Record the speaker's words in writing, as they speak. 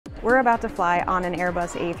We're about to fly on an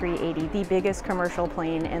Airbus A380, the biggest commercial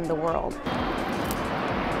plane in the world.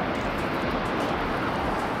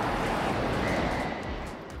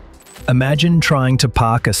 Imagine trying to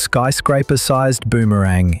park a skyscraper-sized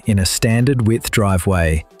boomerang in a standard-width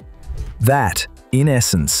driveway. That, in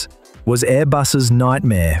essence, was Airbus's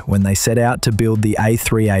nightmare when they set out to build the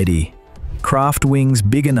A380. Craft wings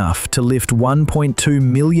big enough to lift 1.2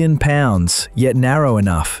 million pounds, yet narrow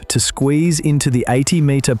enough to squeeze into the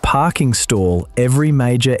 80-meter parking stall every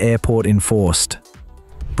major airport enforced.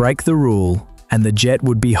 Break the rule, and the jet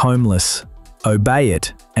would be homeless. Obey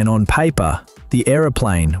it, and on paper, the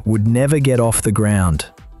aeroplane would never get off the ground.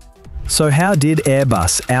 So how did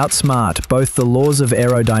Airbus outsmart both the laws of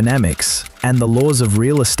aerodynamics and the laws of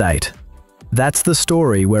real estate? That's the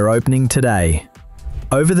story we're opening today.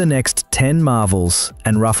 Over the next 10 marvels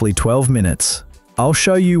and roughly 12 minutes, I'll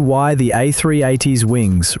show you why the A380's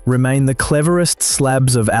wings remain the cleverest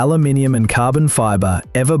slabs of aluminium and carbon fiber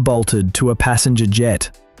ever bolted to a passenger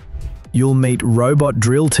jet. You'll meet robot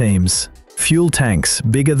drill teams, fuel tanks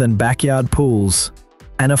bigger than backyard pools,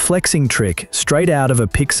 and a flexing trick straight out of a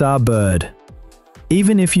Pixar bird.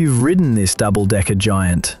 Even if you've ridden this double-decker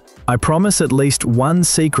giant, I promise at least one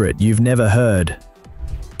secret you've never heard.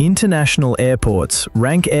 International airports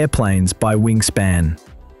rank airplanes by wingspan.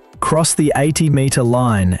 Cross the 80-meter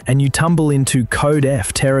line and you tumble into Code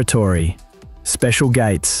F territory. Special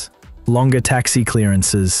gates, longer taxi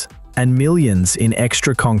clearances, and millions in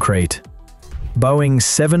extra concrete. Boeing's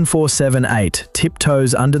 747-8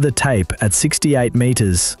 tiptoes under the tape at 68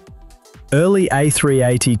 meters. Early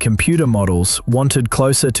A380 computer models wanted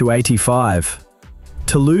closer to 85.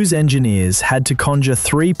 Toulouse engineers had to conjure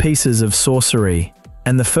 3 pieces of sorcery,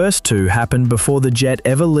 and the first 2 happen before the jet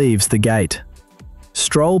ever leaves the gate.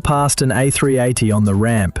 Stroll past an A380 on the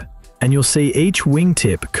ramp, and you'll see each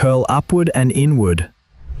wingtip curl upward and inward,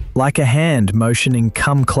 like a hand motioning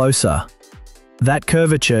 "come closer." That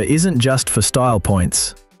curvature isn't just for style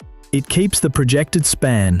points. It keeps the projected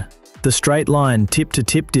span, the straight line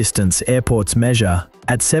tip-to-tip distance airports measure,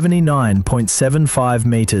 at 79.75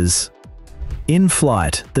 meters. In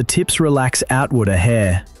flight, the tips relax outward a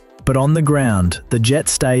hair, but on the ground, the jet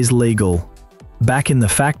stays legal. Back in the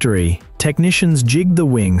factory, technicians jig the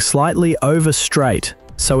wing slightly over straight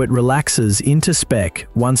so it relaxes into spec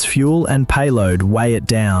once fuel and payload weigh it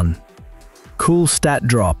down. Cool stat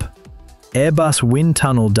drop. Airbus wind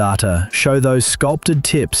tunnel data show those sculpted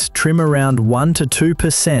tips trim around 1 to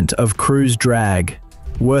 2% of cruise drag,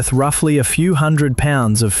 worth roughly a few hundred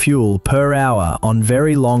pounds of fuel per hour on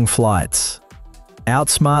very long flights.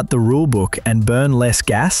 Outsmart the rulebook and burn less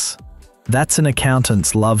gas? That's an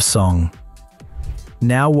accountant's love song.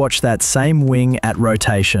 Now watch that same wing at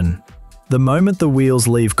rotation. The moment the wheels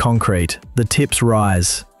leave concrete, the tips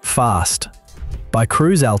rise, fast. By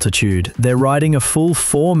cruise altitude, they're riding a full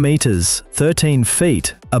 4 meters, 13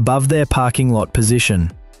 feet, above their parking lot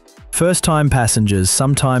position. First-time passengers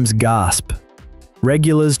sometimes gasp.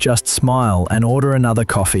 Regulars just smile and order another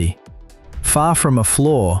coffee. Far from a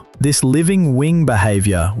flaw, this living wing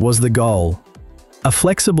behavior was the goal. A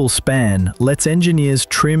flexible span lets engineers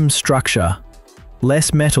trim structure.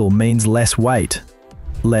 Less metal means less weight.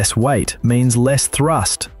 Less weight means less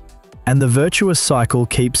thrust. And the virtuous cycle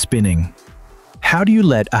keeps spinning. How do you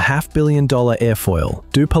let a $500 million airfoil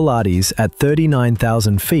do Pilates at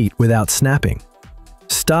 39,000 feet without snapping?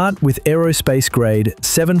 Start with aerospace-grade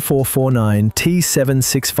 7449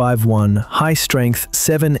 T7651 high-strength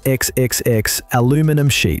 7XXX aluminum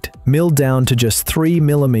sheet, milled down to just 3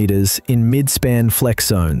 mm in mid-span flex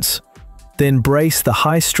zones. Then brace the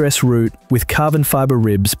high-stress root with carbon fiber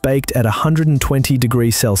ribs baked at 120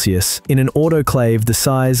 degrees Celsius in an autoclave the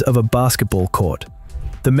size of a basketball court.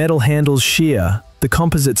 The metal handles shear, the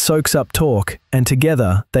composite soaks up torque, and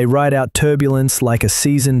together they ride out turbulence like a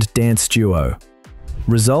seasoned dance duo.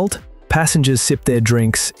 Result? Passengers sip their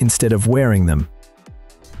drinks instead of wearing them.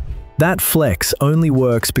 That flex only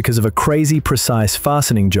works because of a crazy precise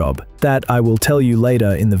fastening job that I will tell you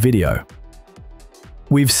later in the video.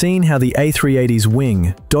 We've seen how the A380's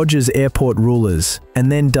wing dodges airport rulers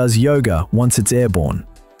and then does yoga once it's airborne.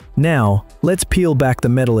 Now, let's peel back the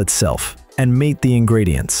metal itself and meet the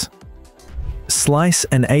ingredients. Slice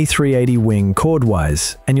an A380 wing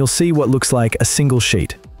chordwise and you'll see what looks like a single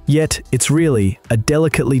sheet. Yet, it's really a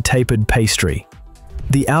delicately tapered pastry.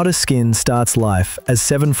 The outer skin starts life as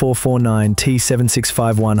 7449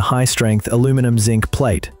 T7651 high-strength aluminum zinc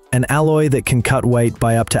plate, an alloy that can cut weight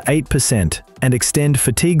by up to 8% and extend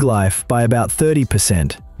fatigue life by about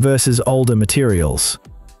 30% versus older materials.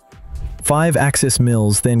 5-axis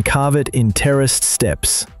mills then carve it in terraced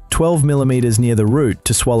steps, 12 mm near the root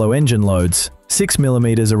to swallow engine loads, 6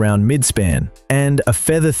 mm around midspan, and a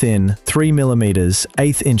feather-thin 3 mm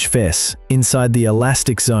 1/8-inch fess inside the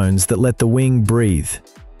elastic zones that let the wing breathe.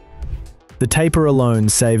 The taper alone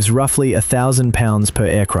saves roughly 1,000 pounds per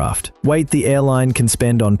aircraft, weight the airline can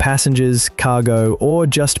spend on passengers, cargo, or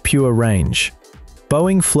just pure range.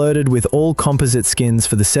 Boeing flirted with all composite skins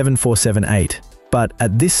for the 747-8, but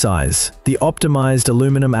at this size, the optimized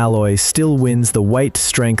aluminum alloy still wins the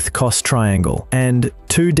weight-strength-cost triangle, and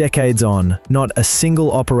 2 decades on, not a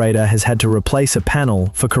single operator has had to replace a panel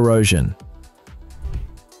for corrosion.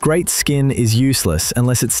 Great skin is useless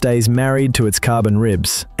unless it stays married to its carbon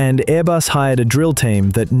ribs, and Airbus hired a drill team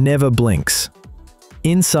that never blinks.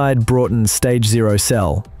 Inside Broughton's Stage 0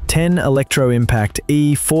 cell, 10 electro-impact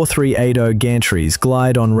E4380 gantries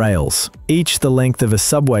glide on rails, each the length of a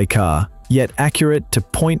subway car, yet accurate to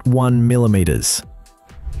 0.1 millimeters.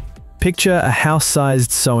 Picture a house-sized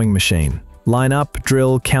sewing machine. Line up,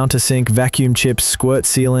 drill, countersink, vacuum chips, squirt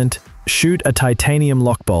sealant, shoot a titanium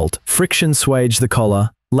lock bolt, friction swage the collar,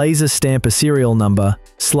 laser stamp a serial number,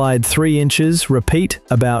 slide 3 inches, repeat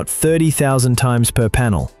about 30,000 times per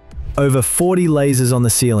panel. Over 40 lasers on the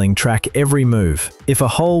ceiling track every move. If a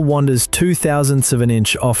hole wanders 0.02 of an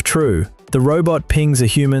inch off true, the robot pings a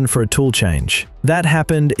human for a tool change. That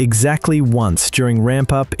happened exactly once during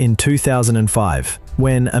ramp-up in 2005,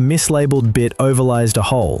 when a mislabeled bit overlaid a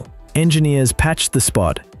hole. Engineers patched the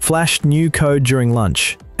spot, flashed new code during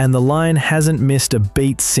lunch, and the line hasn't missed a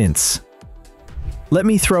beat since. Let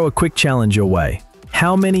me throw a quick challenge your way.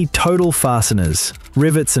 How many total fasteners,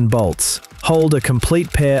 rivets and bolts hold a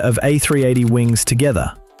complete pair of A380 wings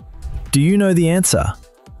together? Do you know the answer?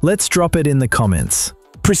 Let's drop it in the comments.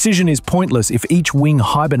 Precision is pointless if each wing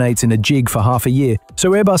hibernates in a jig for half a year,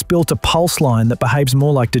 so Airbus built a pulse line that behaves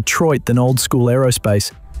more like Detroit than old-school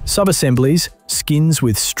aerospace. Sub-assemblies, skins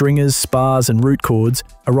with stringers, spars and root cords,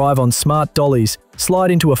 arrive on smart dollies, slide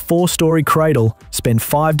into a 4-story cradle, spend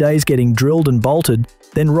 5 days getting drilled and bolted,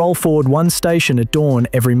 then roll forward 1 station at dawn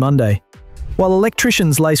every Monday. While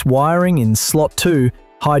electricians lace wiring in slot 2,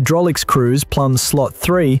 hydraulics crews plumb slot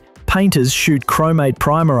 3, painters shoot chromate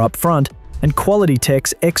primer up front, and quality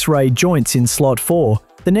techs X-ray joints in slot 4,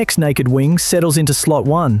 the next naked wing settles into slot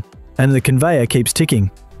 1, and the conveyor keeps ticking.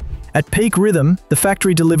 At peak rhythm, the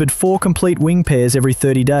factory delivered 4 complete wing pairs every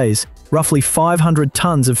 30 days, roughly 500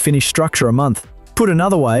 tons of finished structure a month. Put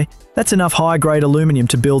another way, that's enough high-grade aluminium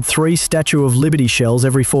to build 3 Statue of Liberty shells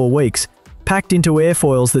every 4 weeks, packed into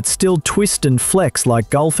airfoils that still twist and flex like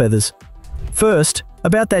gull feathers. First,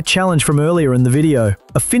 about that challenge from earlier in the video,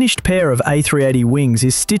 a finished pair of A380 wings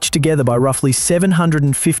is stitched together by roughly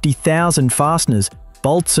 750,000 fasteners,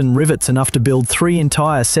 bolts and rivets enough to build 3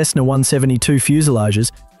 entire Cessna 172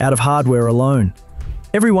 fuselages out of hardware alone.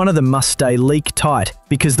 Every one of them must stay leak-tight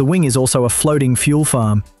because the wing is also a floating fuel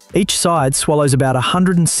farm. Each side swallows about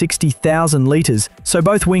 160,000 litres, so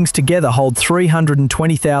both wings together hold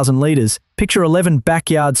 320,000 litres. Picture 11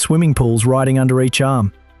 backyard swimming pools riding under each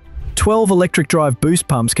arm. 12 electric drive boost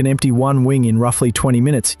pumps can empty 1 wing in roughly 20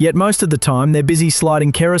 minutes, yet most of the time they're busy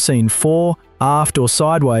sliding kerosene fore, aft or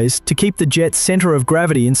sideways to keep the jet's centre of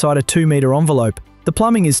gravity inside a 2-metre envelope. The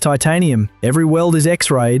plumbing is titanium, every weld is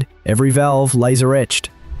X-rayed, every valve laser-etched.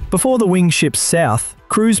 Before the wing ships south,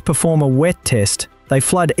 crews perform a wet test. They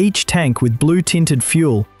flood each tank with blue-tinted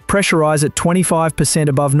fuel, pressurise at 25%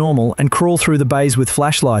 above normal and crawl through the bays with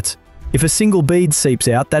flashlights. If a single bead seeps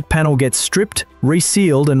out, that panel gets stripped,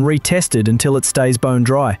 resealed and retested until it stays bone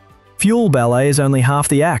dry. Fuel ballet is only half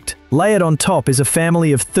the act. Layered on top is a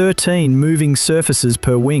family of 13 moving surfaces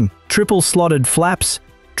per wing, triple slotted flaps,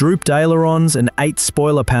 drooped ailerons and 8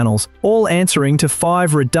 spoiler panels, all answering to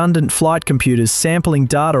 5 redundant flight computers sampling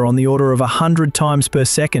data on the order of 100 times per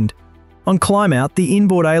second. On climb-out, the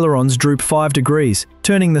inboard ailerons droop 5 degrees,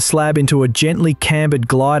 turning the slab into a gently cambered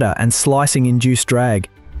glider and slicing induced drag.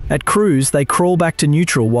 At cruise, they crawl back to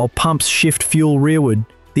neutral while pumps shift fuel rearward.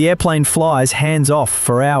 The airplane flies hands-off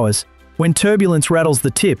for hours. When turbulence rattles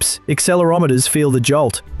the tips, accelerometers feel the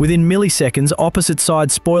jolt. Within milliseconds, opposite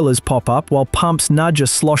side spoilers pop up while pumps nudge a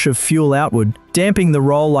slosh of fuel outward, damping the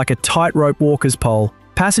roll like a tightrope walker's pole.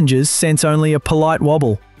 Passengers sense only a polite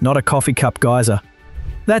wobble, not a coffee cup geyser.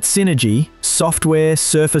 That synergy, software,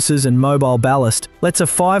 surfaces and mobile ballast, lets a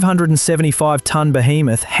 575-ton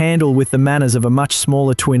behemoth handle with the manners of a much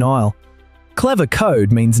smaller twin aisle. Clever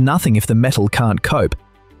code means nothing if the metal can't cope.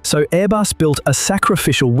 So Airbus built a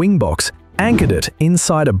sacrificial wing box, anchored it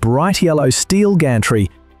inside a bright yellow steel gantry,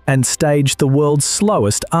 and staged the world's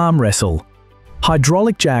slowest arm wrestle.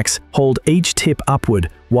 Hydraulic jacks hold each tip upward,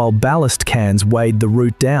 while ballast cans weighed the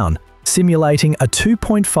root down, simulating a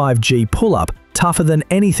 2.5 G pull-up tougher than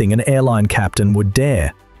anything an airline captain would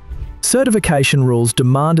dare. Certification rules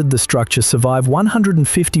demanded the structure survive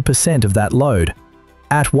 150% of that load.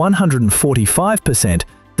 At 145%,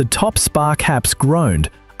 the top spar caps groaned,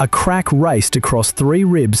 a crack raced across 3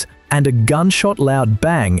 ribs, and a gunshot-loud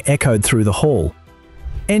bang echoed through the hall.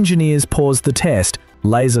 Engineers paused the test,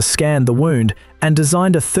 laser scanned the wound, and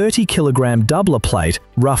designed a 30-kilogram doubler plate,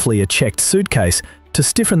 roughly a checked suitcase, to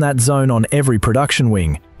stiffen that zone on every production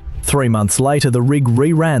wing. 3 months later, the rig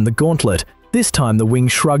re-ran the gauntlet. This time the wing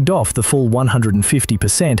shrugged off the full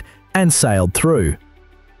 150% and sailed through.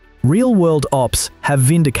 Real-world ops have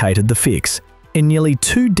vindicated the fix. In nearly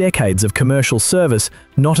 2 decades of commercial service,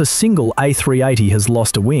 not a single A380 has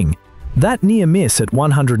lost a wing. That near miss at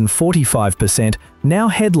 145% now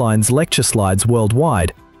headlines lecture slides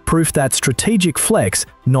worldwide, proof that strategic flex,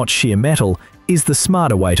 not sheer metal, is the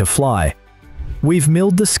smarter way to fly. We've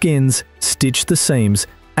milled the skins, stitched the seams,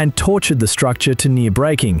 and tortured the structure to near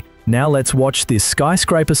breaking. Now let's watch this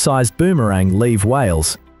skyscraper-sized boomerang leave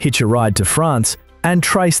Wales, hitch a ride to France, and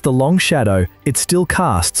trace the long shadow it still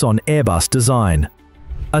casts on Airbus design.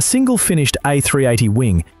 A single finished A380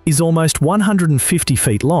 wing is almost 150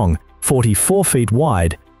 feet long, 44 feet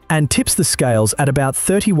wide, and tips the scales at about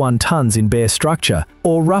 31 tons in bare structure,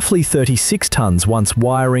 or roughly 36 tons once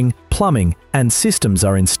wiring, plumbing, and systems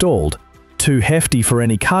are installed. Too hefty for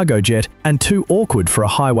any cargo jet and too awkward for a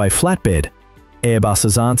highway flatbed.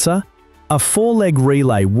 Airbus's answer? A 4-leg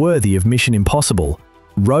relay worthy of Mission Impossible.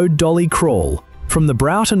 Road dolly crawl. From the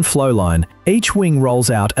Broughton flowline, each wing rolls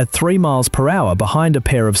out at 3 miles per hour behind a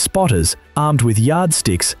pair of spotters armed with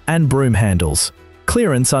yardsticks and broom handles.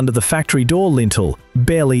 Clearance under the factory door lintel,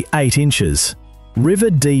 barely 8 inches. River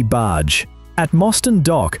D barge. At Moston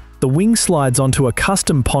Dock, the wing slides onto a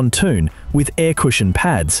custom pontoon with air cushion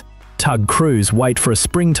pads. Tug crews wait for a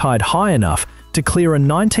spring tide high enough to clear a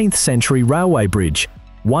 19th century railway bridge,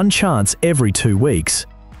 1 chance every 2 weeks.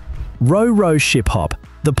 Row ship hop.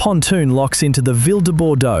 The pontoon locks into the Ville de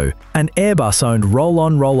Bordeaux, an Airbus-owned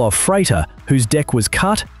roll-on roll-off freighter whose deck was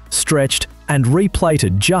cut, stretched, and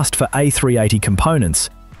replated just for A380 components.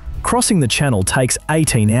 Crossing the channel takes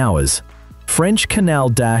 18 hours. French Canal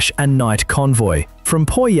dash and night convoy. From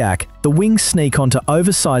Pauillac, the wings sneak onto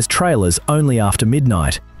oversized trailers only after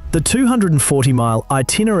midnight. The 240-mile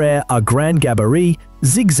itinéraire à grand gabarit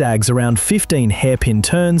zigzags around 15 hairpin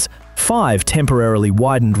turns, 5 temporarily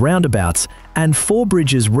widened roundabouts, and 4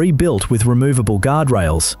 bridges rebuilt with removable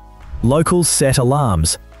guardrails. Locals set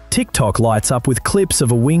alarms. TikTok lights up with clips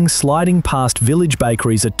of a wing sliding past village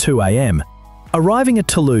bakeries at 2 a.m. Arriving at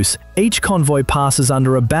Toulouse, each convoy passes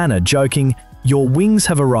under a banner joking, "Your wings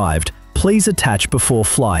have arrived, please attach before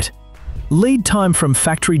flight." Lead time from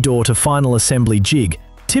factory door to final assembly jig,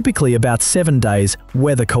 typically about 7 days,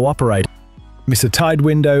 weather cooperate. Miss a tide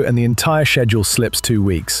window and the entire schedule slips 2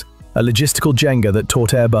 weeks. A logistical Jenga that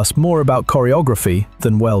taught Airbus more about choreography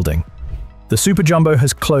than welding. The Super Jumbo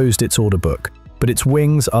has closed its order book, but its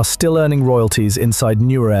wings are still earning royalties inside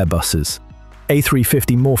newer Airbuses.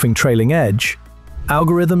 A350 morphing trailing edge.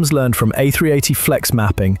 Algorithms learned from A380 flex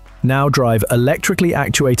mapping now drive electrically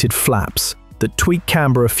actuated flaps that tweak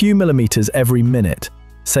camber a few millimeters every minute,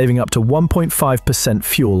 saving up to 1.5%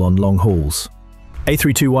 fuel on long hauls.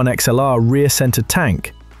 A321XLR rear center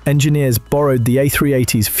tank. Engineers borrowed the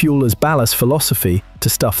A380's fuel as ballast philosophy to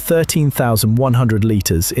stuff 13,100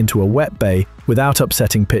 liters into a wet bay without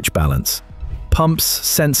upsetting pitch balance. Pumps,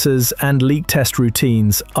 sensors, and leak test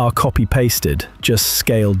routines are copy-pasted, just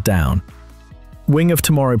scaled down. Wing of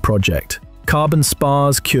Tomorrow project. Carbon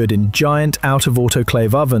spars cured in giant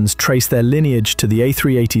out-of-autoclave ovens trace their lineage to the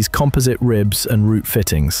A380's composite ribs and root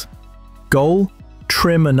fittings. Goal?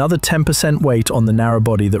 Trim another 10% weight on the narrow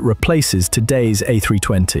body that replaces today's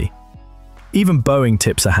A320. Even Boeing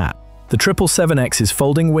tips a hat. The 777X's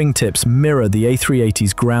folding wingtips mirror the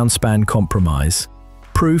A380's ground span compromise.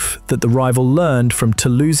 Proof that the rival learned from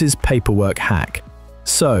Toulouse's paperwork hack.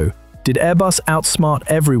 So, did Airbus outsmart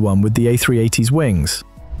everyone with the A380's wings?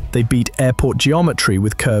 They beat airport geometry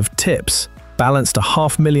with curved tips, balanced a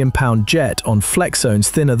 £500,000 jet on flex zones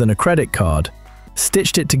thinner than a credit card,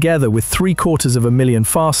 stitched it together with 750,000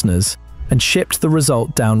 fasteners, and shipped the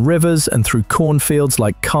result down rivers and through cornfields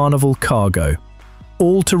like carnival cargo.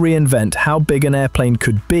 All to reinvent how big an airplane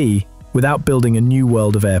could be without building a new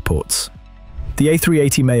world of airports. The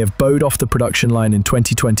A380 may have bowed off the production line in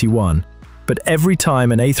 2021, but every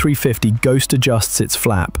time an A350 ghost adjusts its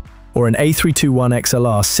flap, or an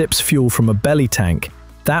A321XLR sips fuel from a belly tank,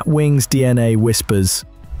 that wing's DNA whispers,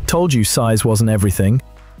 "Told you size wasn't everything,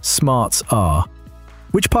 smarts are."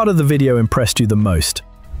 Which part of the video impressed you the most?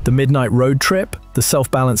 The midnight road trip, the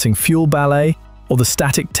self-balancing fuel ballet, or the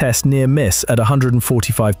static test near miss at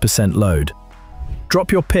 145% load? Drop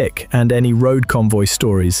your pick and any road convoy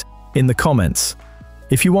stories in the comments.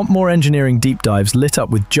 If you want more engineering deep dives lit up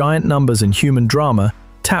with giant numbers and human drama,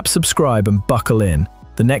 tap subscribe and buckle in.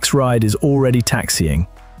 The next ride is already taxiing.